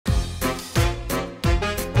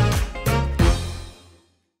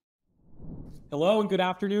Hello and good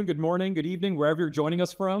afternoon, good morning, good evening, wherever you're joining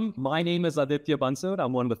us from. My name is Aditya Bansod.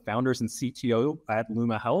 I'm one of the founders and CTO at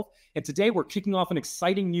Luma Health. And today we're kicking off an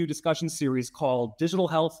exciting new discussion series called Digital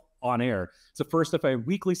Health on Air. It's the first of a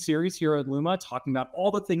weekly series here at Luma talking about all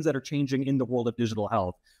the things that are changing in the world of digital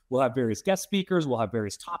health. We'll have various guest speakers, we'll have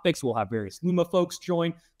various topics, we'll have various Luma folks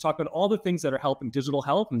join, talk about all the things that are helping digital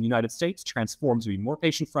health in the United States transform to be more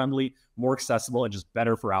patient-friendly, more accessible, and just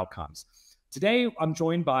better for outcomes. Today, I'm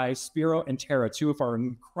joined by Spiro and Tara, two of our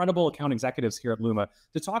incredible account executives here at Luma,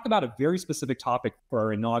 to talk about a very specific topic for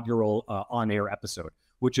our inaugural on-air episode,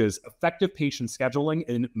 which is effective patient scheduling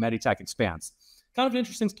in MEDITECH Expanse. Kind of an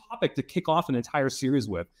interesting topic to kick off an entire series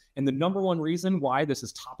with. And the number one reason why this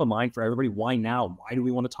is top of mind for everybody, why now, why do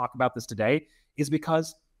we want to talk about this today, is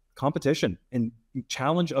because competition and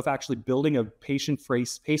challenge of actually building a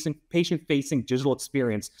patient-facing digital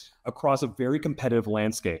experience across a very competitive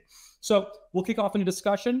landscape. So we'll kick off into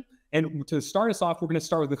discussion. And to start us off, we're going to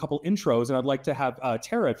start with a couple intros. And I'd like to have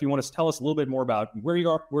Tara, if you want to tell us a little bit more about where you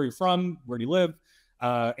are, where you're from, where do you live,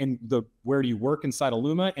 and where do you work inside of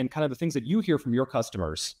Luma, and kind of the things that you hear from your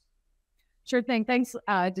customers. Sure thing. Thanks,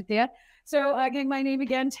 Aditya. So again, my name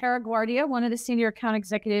again, Tara Guardia, one of the senior account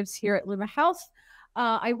executives here at Luma Health.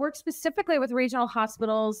 I work specifically with regional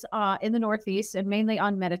hospitals in the Northeast and mainly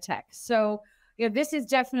on MEDITECH. So this is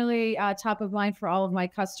definitely top of mind for all of my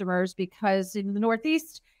customers because in the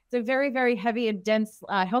Northeast, it's a very, very heavy and dense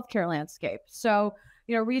healthcare landscape. So,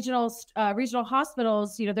 regional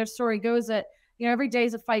hospitals, their story goes that, every day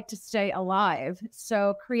is a fight to stay alive.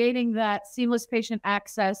 So creating that seamless patient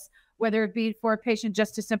access, whether it be for a patient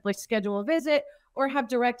just to simply schedule a visit or have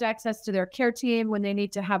direct access to their care team when they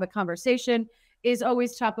need to have a conversation, is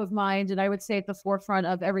always top of mind. And I would say at the forefront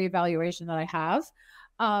of every evaluation that I have.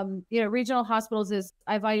 Regional hospitals as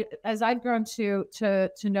I've grown to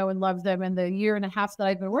know and love them in the year and a half that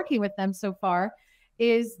I've been working with them so far,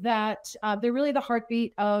 is that they're really the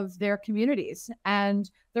heartbeat of their communities. And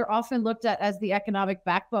they're often looked at as the economic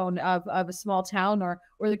backbone of a small town or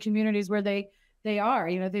the communities where they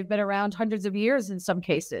are. They've been around hundreds of years in some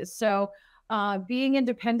cases. So being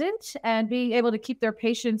independent and being able to keep their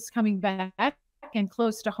patients coming back and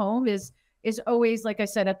close to home is always, like I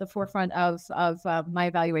said, at the forefront of my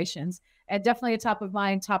evaluations, and definitely a top of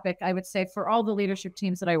mind topic, I would say, for all the leadership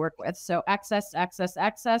teams that I work with. So access,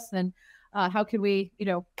 and how can we,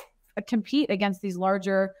 compete against these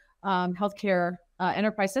larger healthcare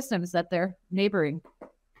enterprise systems that they're neighboring.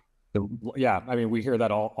 Yeah, I mean, we hear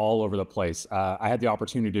that all over the place. I had the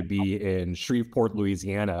opportunity to be in Shreveport,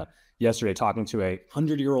 Louisiana yesterday, talking to a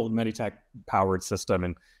 100-year-old MEDITECH powered system,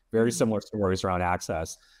 and very similar stories around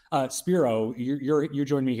access. Spiro, you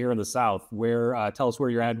joined me here in the South. Tell us where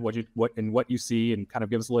you're at, what you see, and kind of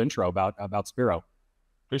give us a little intro about Spiro.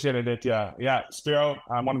 Appreciate it. Yeah, Spiro.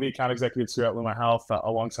 I'm one of the account executives here at Luma Health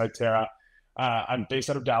alongside Tara. I'm based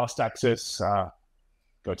out of Dallas, Texas.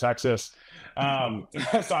 Go Texas.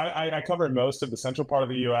 So I cover most of the central part of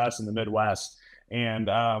the U.S. and the Midwest. And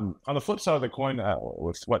on the flip side of the coin,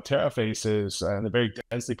 with what Tara faces in the very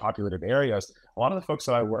densely populated areas, a lot of the folks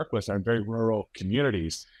that I work with are in very rural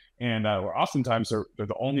communities. And we're oftentimes they're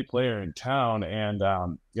the only player in town, and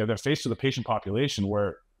they're faced with a patient population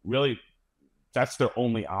where really that's their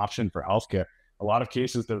only option for healthcare. A lot of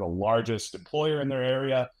cases, they're the largest employer in their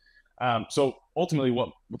area. So ultimately, what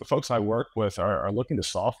the folks I work with are looking to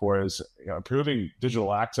solve for is improving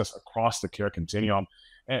digital access across the care continuum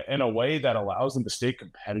in a way that allows them to stay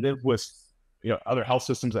competitive with other health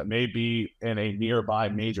systems that may be in a nearby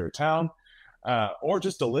major town, or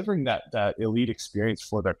just delivering that elite experience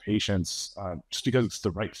for their patients just because it's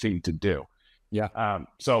the right thing to do. Yeah.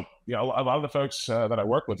 So a lot of the folks that I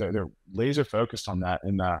work with, they're laser focused on that.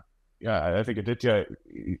 And I think Aditya,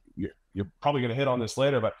 you're probably going to hit on this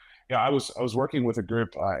later, but I was working with a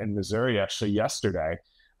group in Missouri actually yesterday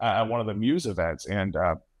at one of the Muse events, and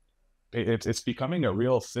it's becoming a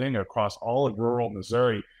real thing across all of rural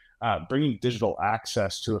Missouri, bringing digital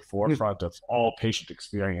access to the forefront of all patient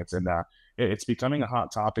experience, and it's becoming a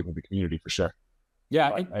hot topic with the community for sure. Yeah,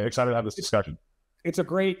 I'm excited to have this discussion. It's a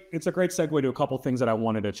great segue to a couple of things that I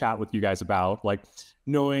wanted to chat with you guys about, like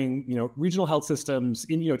knowing, regional health systems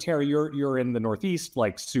in, Tara, you're in the Northeast,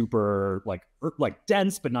 like super, like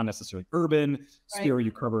dense, but not necessarily urban. Right. Spiro,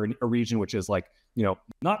 you cover a region, which is like,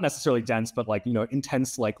 not necessarily dense, but like,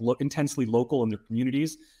 intense, like intensely local in their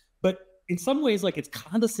communities. But in some ways, like it's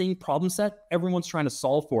kind of the same problem set everyone's trying to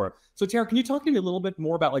solve for. So Tara, can you talk to me a little bit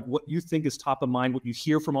more about like what you think is top of mind, what you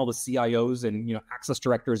hear from all the CIOs and, access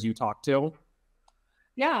directors you talk to?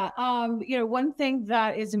 Yeah. One thing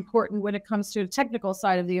that is important when it comes to the technical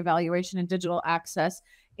side of the evaluation and digital access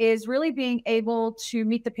is really being able to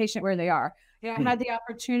meet the patient where they are. I had the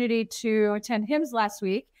opportunity to attend HIMSS last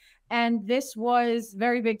week, and this was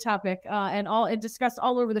very big topic and discussed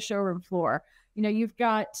all over the showroom floor. You've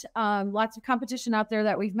got lots of competition out there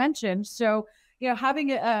that we've mentioned. So,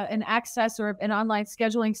 having an access or an online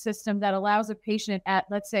scheduling system that allows a patient at,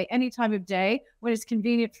 let's say, any time of day when it's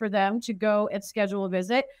convenient for them to go and schedule a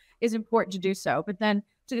visit is important to do so. But then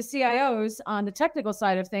to the CIOs on the technical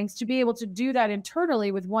side of things, to be able to do that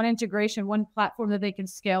internally with one integration, one platform that they can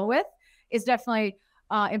scale with is definitely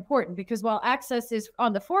important, because while access is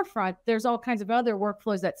on the forefront, there's all kinds of other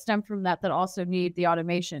workflows that stem from that also need the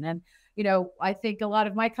automation. And, I think a lot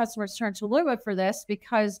of my customers turn to Luma for this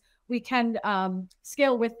because we can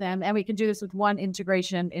scale with them, and we can do this with one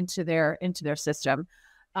integration into their system.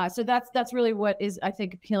 So that's really what is, I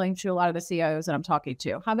think, appealing to a lot of the CIOs that I'm talking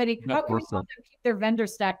to. How can we help them keep their vendor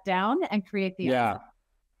stack down and create the access?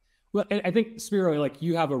 Well, I think, Spiro, like,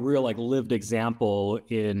 you have a real lived example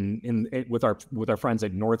with our friends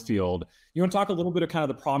at Northfield. You want to talk a little bit of kind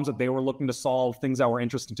of the problems that they were looking to solve, things that were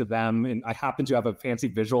interesting to them, and I happen to have a fancy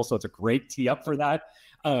visual, so it's a great tee up for that.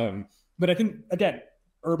 But I think, again,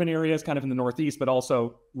 urban areas kind of in the Northeast, but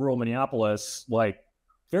also rural Minneapolis,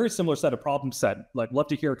 very similar set of problem set. Love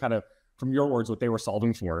to hear kind of from your words what they were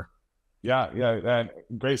solving for. Yeah,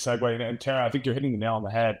 great segue. And Tara, I think you're hitting the nail on the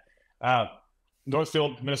head.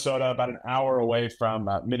 Northfield, Minnesota, about an hour away from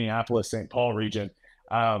Minneapolis, St. Paul region.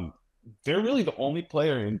 They're really the only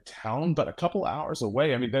player in town, but a couple hours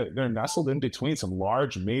away. I mean, they're nestled in between some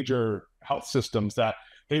large major health systems that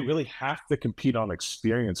they really have to compete on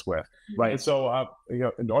experience with. Right. And so,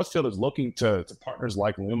 Northfield is looking to partners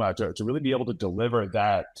like Luma to really be able to deliver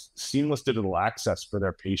that seamless digital access for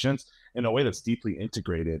their patients in a way that's deeply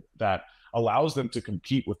integrated, that allows them to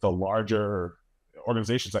compete with the larger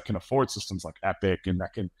organizations that can afford systems like Epic and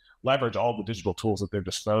that can leverage all the digital tools at their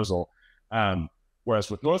disposal.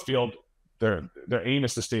 Whereas with Northfield, their aim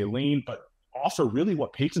is to stay lean, but offer really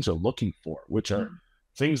what patients are looking for, which are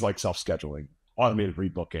things like self-scheduling, automated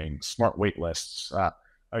rebooking, smart wait lists,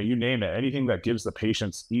 you name it, anything that gives the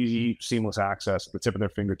patients easy, seamless access at the tip of their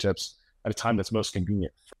fingertips at a time that's most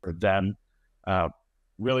convenient for them,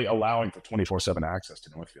 really allowing for 24/7 access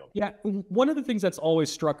to Northfield. Yeah, one of the things that's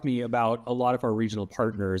always struck me about a lot of our regional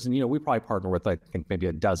partners, and we probably partner with, I think, maybe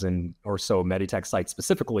a dozen or so MEDITECH sites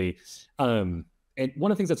specifically. And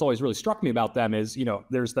one of the things that's always really struck me about them is,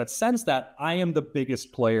 there's that sense that I am the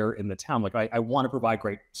biggest player in the town. Like, I want to provide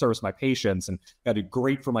great service to my patients and I do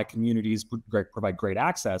great for my communities, provide great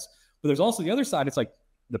access. But there's also the other side. It's like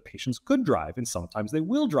the patients could drive, and sometimes they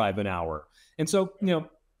will drive an hour. And so,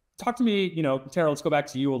 talk to me, Tara, let's go back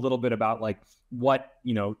to you a little bit about what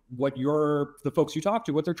the folks you talk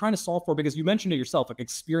to, what they're trying to solve for, because you mentioned it yourself,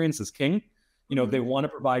 experience is king. They want to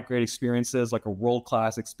provide great experiences, like a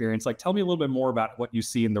world-class experience. Tell me a little bit more about what you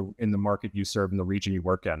see in the market you serve, in the region you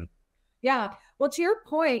work in. Yeah. Well, to your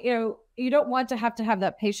point, you don't want to have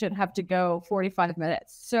that patient have to go 45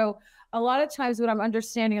 minutes. So a lot of times what I'm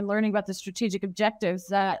understanding and learning about the strategic objectives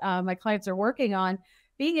that my clients are working on,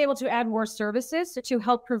 being able to add more services to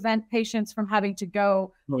help prevent patients from having to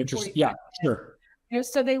go. Oh, interesting. Yeah, sure.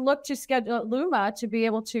 So they look to schedule Luma to be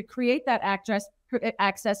able to create that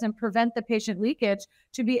access and prevent the patient leakage,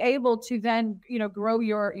 to be able to then, grow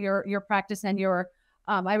your practice and your,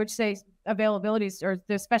 I would say, availabilities or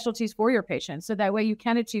the specialties for your patients. So that way you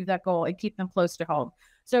can achieve that goal and keep them close to home.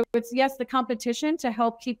 So it's, yes, the competition to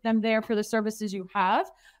help keep them there for the services you have,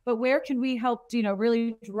 but where can we help,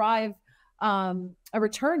 really drive a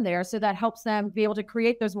return there, so that helps them be able to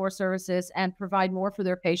create those more services and provide more for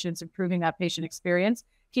their patients, improving that patient experience,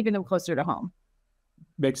 keeping them closer to home.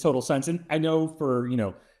 Makes total sense. And I know for,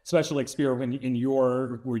 especially Spiro, in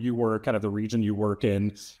where you work, kind of the region you work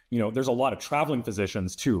in, there's a lot of traveling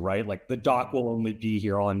physicians too, right? Like the doc will only be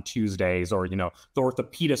here on Tuesdays, or, the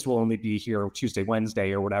orthopedist will only be here Tuesday,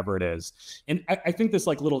 Wednesday, or whatever it is. And I think this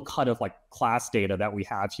little cut of class data that we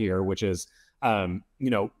have here, which is,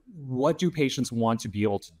 what do patients want to be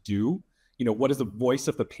able to do? What is the voice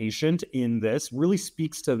of the patient in this, really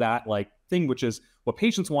speaks to that thing, which is what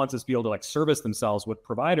patients want is to be able to service themselves. What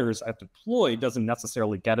providers have deployed doesn't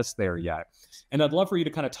necessarily get us there yet. And I'd love for you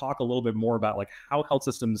to kind of talk a little bit more about how health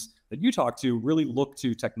systems that you talk to really look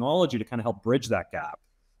to technology to kind of help bridge that gap.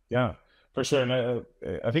 Yeah, for sure. And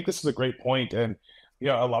I think this is a great point. And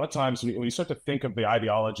a lot of times when you start to think of the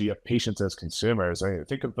ideology of patients as consumers, I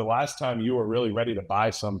think of the last time you were really ready to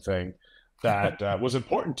buy something that was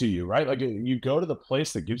important to you, right? You go to the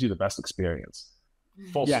place that gives you the best experience.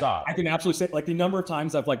 Full stop. I can absolutely say the number of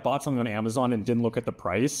times I've bought something on Amazon and didn't look at the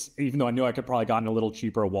price, even though I knew I could probably gotten a little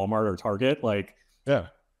cheaper at Walmart or Target. Yeah,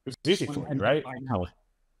 it's easy for you, right? I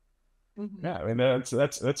know. Yeah, I mean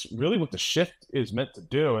that's really what the shift is meant to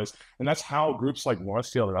do and that's how groups like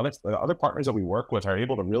Northfield and other partners that we work with are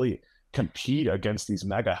able to really compete against these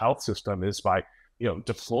mega health systems is by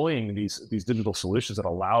deploying these digital solutions that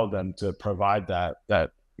allow them to provide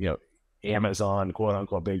that Amazon, quote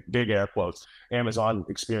unquote, big air quotes, Amazon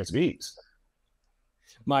experience of ease.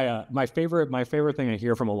 My favorite thing I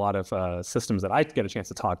hear from a lot of systems that I get a chance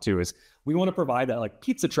to talk to is we want to provide that like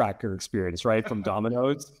pizza tracker experience, right, from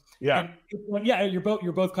Domino's. Yeah, and, yeah, you're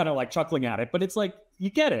both kind of like chuckling at it, but it's like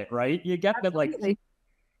you get it, right? You get that, like,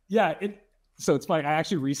 yeah. So it's funny. I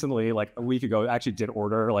actually recently, like a week ago, actually did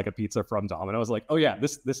order like a pizza from Domino's. Like, oh yeah,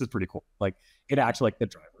 this is pretty cool. Like, it actually, like, the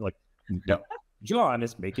driver, like, no, John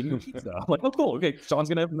is making a pizza. I'm like, oh, cool. Okay, John's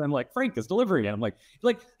gonna, and then like Frank is delivering it. I'm like,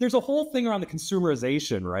 there's a whole thing around the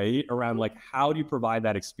consumerization, right? Around like, how do you provide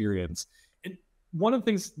that experience? And one of the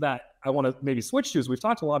things that I want to maybe switch to is we've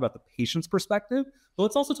talked a lot about the patient's perspective, but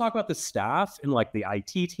let's also talk about the staff and like the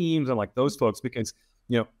IT teams and like those folks, because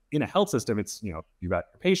in a health system, it's you've got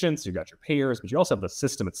your patients, you've got your payers, but you also have the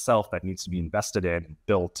system itself that needs to be invested in and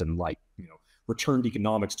built and like returned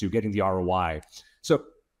economics to getting the ROI. So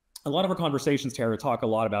a lot of our conversations, Tara, talk a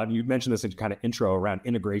lot about, and you mentioned this in kind of intro around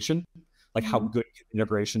integration, like how good can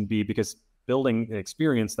integration be? Because building an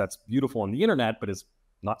experience that's beautiful on the internet, but is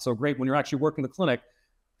not so great when you're actually working in the clinic,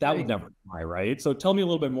 that would never fly, right? So tell me a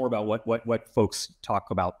little bit more about what folks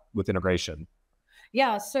talk about with integration.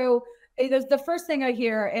 Yeah. So the first thing I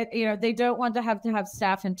hear, they don't want to have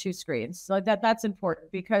staff in two screens. So that's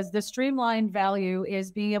important because the streamlined value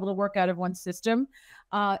is being able to work out of one system.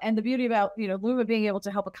 And the beauty about, Luma being able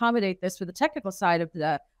to help accommodate this for the technical side of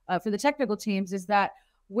for the technical teams is that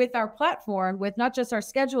with our platform, with not just our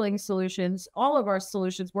scheduling solutions, all of our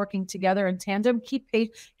solutions working together in tandem, keep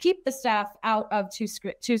the staff out of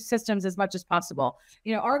two systems as much as possible.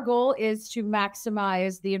 Our goal is to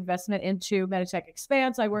maximize the investment into MEDITECH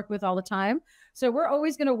Expanse. I work with all the time. So we're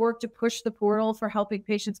always going to work to push the portal for helping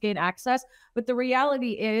patients gain access. But the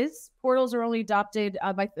reality is portals are only adopted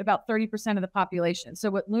by about 30% of the population. So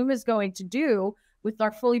what Luma is going to do with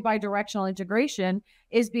our fully bidirectional integration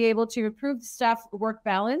is be able to improve the staff work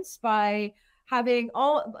balance by having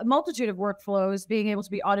a multitude of workflows being able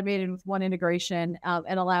to be automated with one integration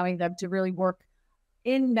and allowing them to really work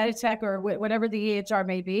in MEDITECH or whatever the EHR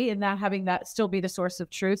may be, and not having that still be the source of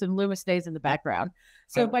truth, and Luma stays in the background.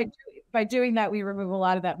 So by doing that, we remove a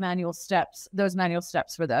lot of those manual steps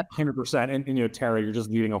for the 100%. And Tara, you're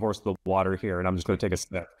just leading a horse to the water here, and I'm just going to take a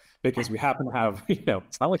step because we happen to have,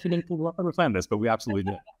 it's not like you didn't plan this, but we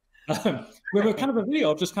absolutely did. We have kind of a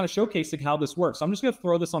video of just kind of showcasing how this works. So I'm just going to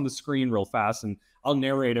throw this on the screen real fast, and I'll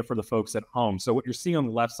narrate it for the folks at home. So what you're seeing on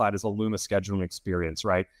the left side is a Luma scheduling experience,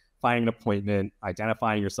 right? Finding an appointment,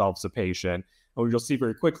 identifying yourself as a patient. And what you'll see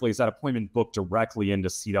very quickly is that appointment booked directly into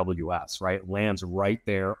CWS, right? It lands right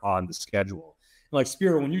there on the schedule. And like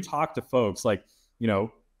Spiro, when you talk to folks, like,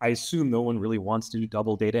 I assume no one really wants to do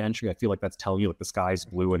double data entry. I feel like that's telling you like the sky's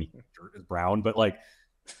blue and dirt is brown, but like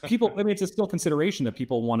people, I mean, it's a still consideration that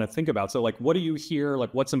people want to think about. So like, what do you hear?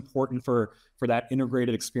 Like what's important for that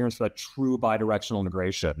integrated experience, for that true bidirectional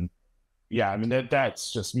integration? Yeah, I mean,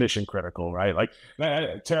 that's just mission critical, right? Like,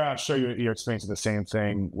 Tara, I'm sure you're experiencing the same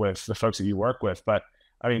thing with the folks that you work with, but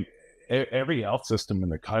I mean, every health system in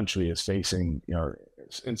the country is facing,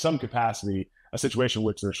 in some capacity, a situation in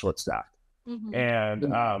which they're short-staffed. And,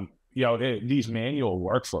 these manual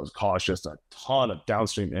workflows cause just a ton of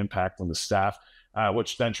downstream impact on the staff,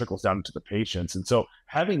 which then trickles down to the patients. And so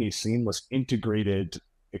having a seamless integrated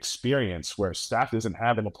experience where staff isn't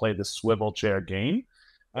having to play this swivel chair game,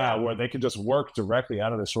 where they can just work directly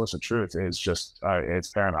out of the source of truth is just, it's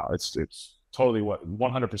paramount. It's totally what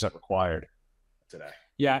 100% required today.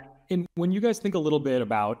 Yeah. And when you guys think a little bit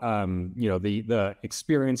about, the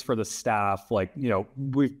experience for the staff, like,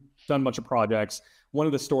 we've done a bunch of projects. One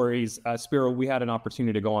of the stories, Spiro, we had an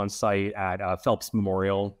opportunity to go on site at Phelps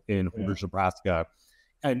Memorial in Holdridge, Nebraska.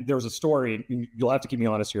 And there was a story, you'll have to keep me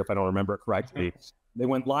honest here if I don't remember it correctly. They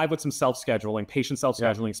went live with some self-scheduling, patient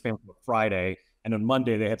self-scheduling expansion on Friday. And on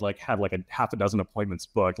Monday, they had a half a dozen appointments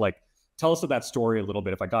booked. Like, tell us of that story a little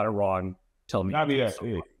bit. If I got it wrong, tell me. I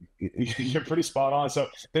mean, you're pretty spot on. So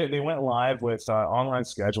they went live with online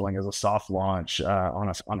scheduling as a soft launch on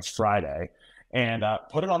a Friday, and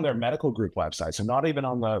put it on their medical group website. So not even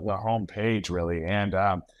on the home page, really. And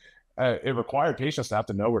it required patients to have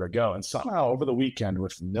to know where to go. And somehow over the weekend,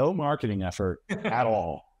 with no marketing effort at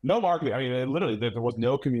all, no marketing. I mean, literally, there was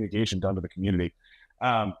no communication done to the community.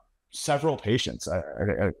 Several patients,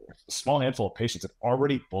 a small handful of patients had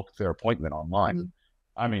already booked their appointment online.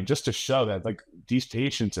 I mean, just to show that like these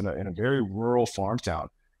patients in a very rural farm town,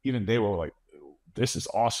 even they were like this is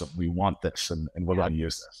awesome. We want this, and we're going to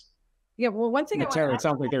use this. Yeah. Well, one thing, Tara, it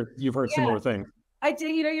sounds like you've heard similar things. I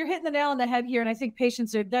did. You're hitting the nail on the head here, and I think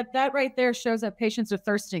patients are that right there shows that patients are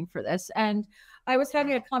thirsting for this. And I was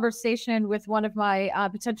having a conversation with one of my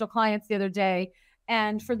potential clients the other day,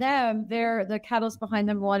 and for them, the catalyst behind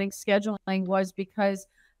them wanting scheduling was because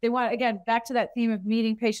they want, again, back to that theme of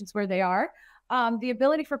meeting patients where they are, the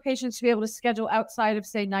ability for patients to be able to schedule outside of,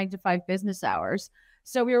 say, 9 to 5 business hours.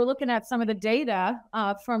 So we were looking at some of the data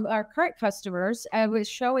from our current customers, and it was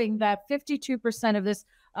showing that 52% of this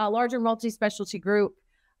larger multi-specialty group,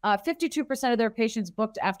 52% of their patients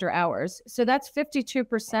booked after hours. So that's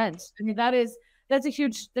 52%. I mean, that's a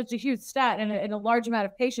huge stat, and a large amount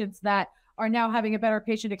of patients that are now having a better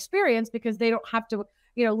patient experience because they don't have to,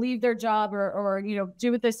 leave their job or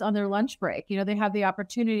do this on their lunch break. They have the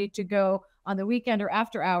opportunity to go on the weekend or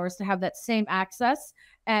after hours to have that same access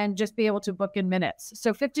and just be able to book in minutes.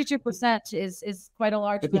 So 52% is quite a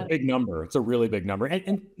large amount. It's a big number. It's a really big number.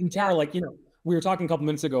 And Tara, we were talking a couple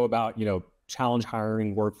minutes ago about, challenge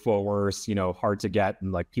hiring workforce, hard to get,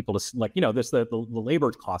 and people to the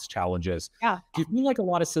labor cost challenges. Yeah. Do you feel like a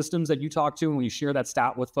lot of systems that you talk to and when you share that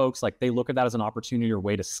stat with folks, they look at that as an opportunity or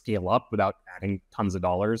way to scale up without adding tons of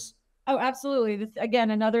dollars? Oh, absolutely.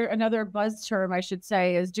 Again, another buzz term I should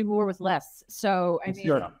say is do more with less. So I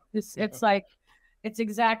mean, it's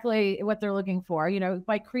exactly what they're looking for.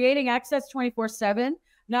 By creating access 24/7,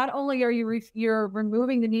 not only are you're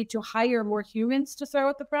removing the need to hire more humans to throw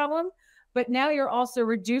at the problem, but now you're also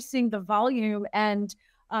reducing the volume and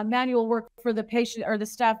manual work for the patient or the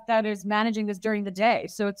staff that is managing this during the day.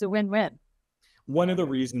 So it's a win-win. One of the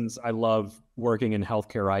reasons I love working in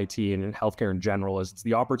healthcare IT and in healthcare in general is it's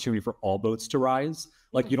the opportunity for all boats to rise.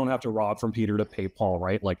 You don't have to rob from Peter to pay Paul,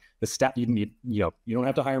 right? The staff, you don't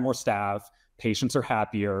have to hire more staff. Patients are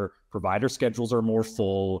happier. Provider schedules are more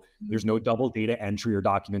full. There's no double data entry or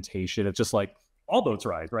documentation. It's just all boats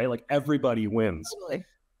rise, right? Everybody wins. Totally.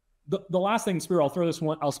 The last thing, Spiro, I'll throw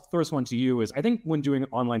this one to you is I think when doing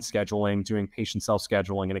online scheduling, doing patient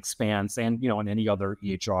self-scheduling and Expanse and, and any other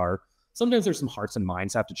EHR, sometimes there's some hearts and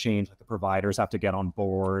minds have to change. The providers have to get on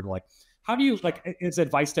board. How do you, as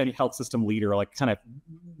advice to any health system leader,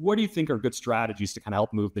 what do you think are good strategies to kind of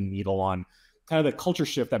help move the needle on kind of the culture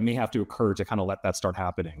shift that may have to occur to kind of let that start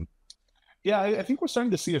happening? Yeah, I think we're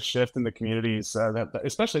starting to see a shift in the communities, that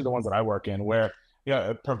especially the ones that I work in, where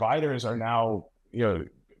providers are now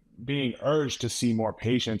being urged to see more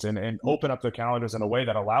patients and open up their calendars in a way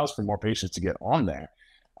that allows for more patients to get on there.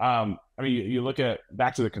 You look at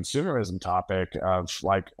back to the consumerism topic of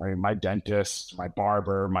my dentist, my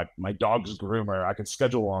barber, my dog's groomer, I could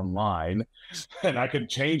schedule online and I could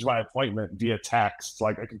change my appointment via text.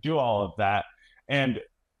 I could do all of that. And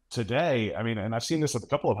today, and I've seen this with a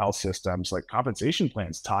couple of health systems, compensation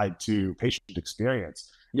plans tied to patient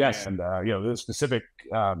experience. Yes. And, there's specific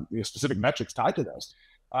metrics tied to those.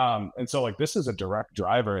 And so this is a direct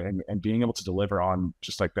driver and being able to deliver on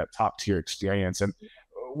just that top tier experience. And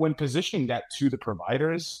when positioning that to the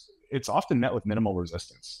providers, it's often met with minimal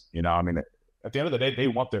resistance. At the end of the day, they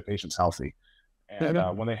want their patients healthy.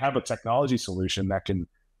 And when they have a technology solution that can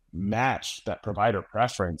match that provider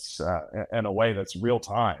preference in a way that's real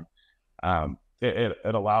time, it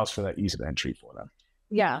allows for that ease of entry for them.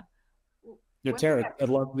 Yeah. Tara, I'd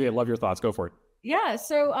love your thoughts. Go for it. Yeah.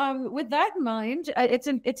 So with that in mind,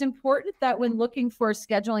 it's important that when looking for a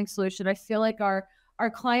scheduling solution, I feel like our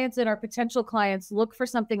clients and our potential clients look for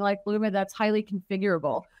something like Luma that's highly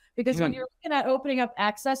configurable. Because when you're looking at opening up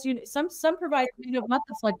access, some providers want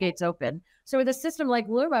the floodgates open. So with a system like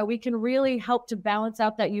Luma, we can really help to balance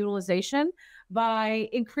out that utilization by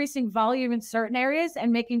increasing volume in certain areas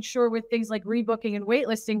and making sure with things like rebooking and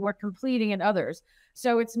waitlisting, we're completing in others.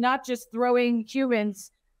 So it's not just throwing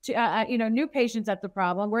humans to new patients at the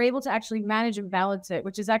problem. We're able to actually manage and balance it,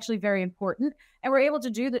 which is actually very important. And we're able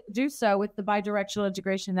to do so with the bidirectional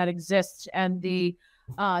integration that exists and the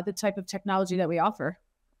type of technology that we offer.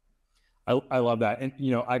 I love that. And,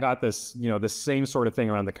 I got this, the same sort of thing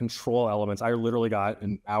around the control elements. I literally got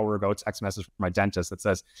an hour ago a text message from my dentist that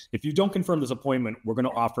says, if you don't confirm this appointment, we're going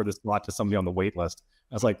to offer this slot to somebody on the wait list.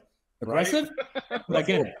 I was like, aggressive? But I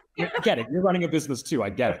get it. You're running a business too. I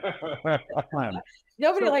get it.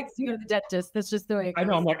 Nobody likes to go to the dentist. That's just the way it goes. I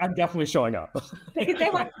know. I'm definitely showing up. they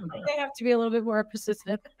have to be a little bit more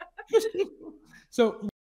persistent. So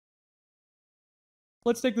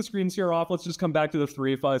let's take the screens here off. Let's just come back to the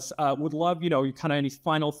three of us. Would love, kind of any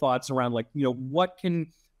final thoughts around what can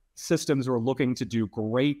systems who are looking to do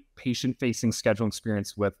great patient-facing scheduling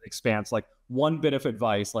experience with Expanse, one bit of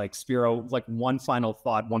advice, Spiro, one final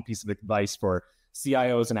thought, one piece of advice for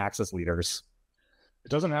CIOs and access leaders. It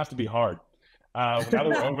doesn't have to be hard. Now that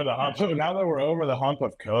we're over the hump, now that we're over the hump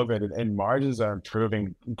of COVID and margins are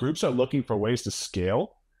improving, groups are looking for ways to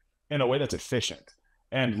scale in a way that's efficient,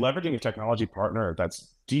 and leveraging a technology partner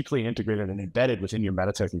that's deeply integrated and embedded within your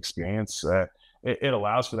MEDITECH experience. It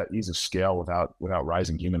allows for that ease of scale without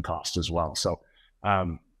rising human costs as well. So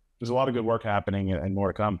there's a lot of good work happening and more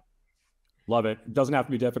to come. Love it. It doesn't have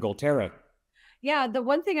to be difficult. Tara. Yeah, the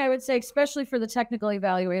one thing I would say, especially for the technical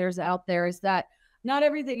evaluators out there, is that not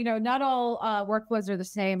everything, not all workflows are the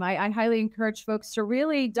same. I highly encourage folks to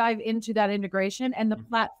really dive into that integration and the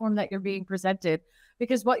platform that you're being presented.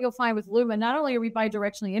 Because what you'll find with Luma, not only are we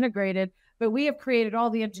bi-directionally integrated, but we have created all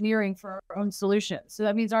the engineering for our own solutions. So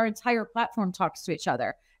that means our entire platform talks to each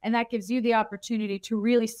other. And that gives you the opportunity to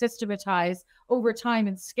really systematize over time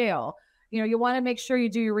and scale. You want to make sure you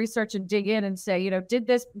do your research and dig in and say, did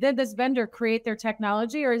this vendor create their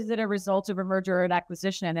technology, or is it a result of a merger or an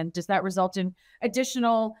acquisition? And does that result in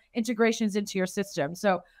additional integrations into your system?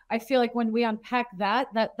 So I feel like when we unpack that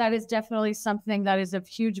is definitely something that is of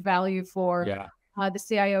huge value for the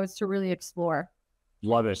CIOs to really explore.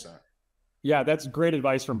 Love it. Yeah, that's great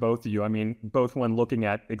advice from both of you. I mean, both when looking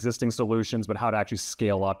at existing solutions, but how to actually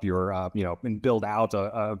scale up your, and build out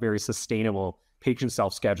a very sustainable patient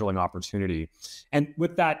self-scheduling opportunity. And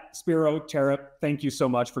with that, Spiro, Tara, thank you so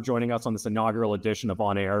much for joining us on this inaugural edition of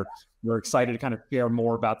On Air. We're excited to kind of share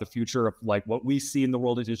more about the future of like what we see in the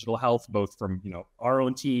world of digital health, both from, our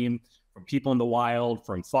own team, from people in the wild,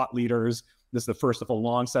 from thought leaders. This is the first of a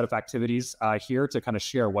long set of activities here to kind of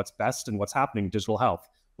share what's best and what's happening in digital health.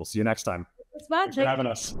 We'll see you next time. It's magic. Thanks for having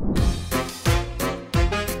us.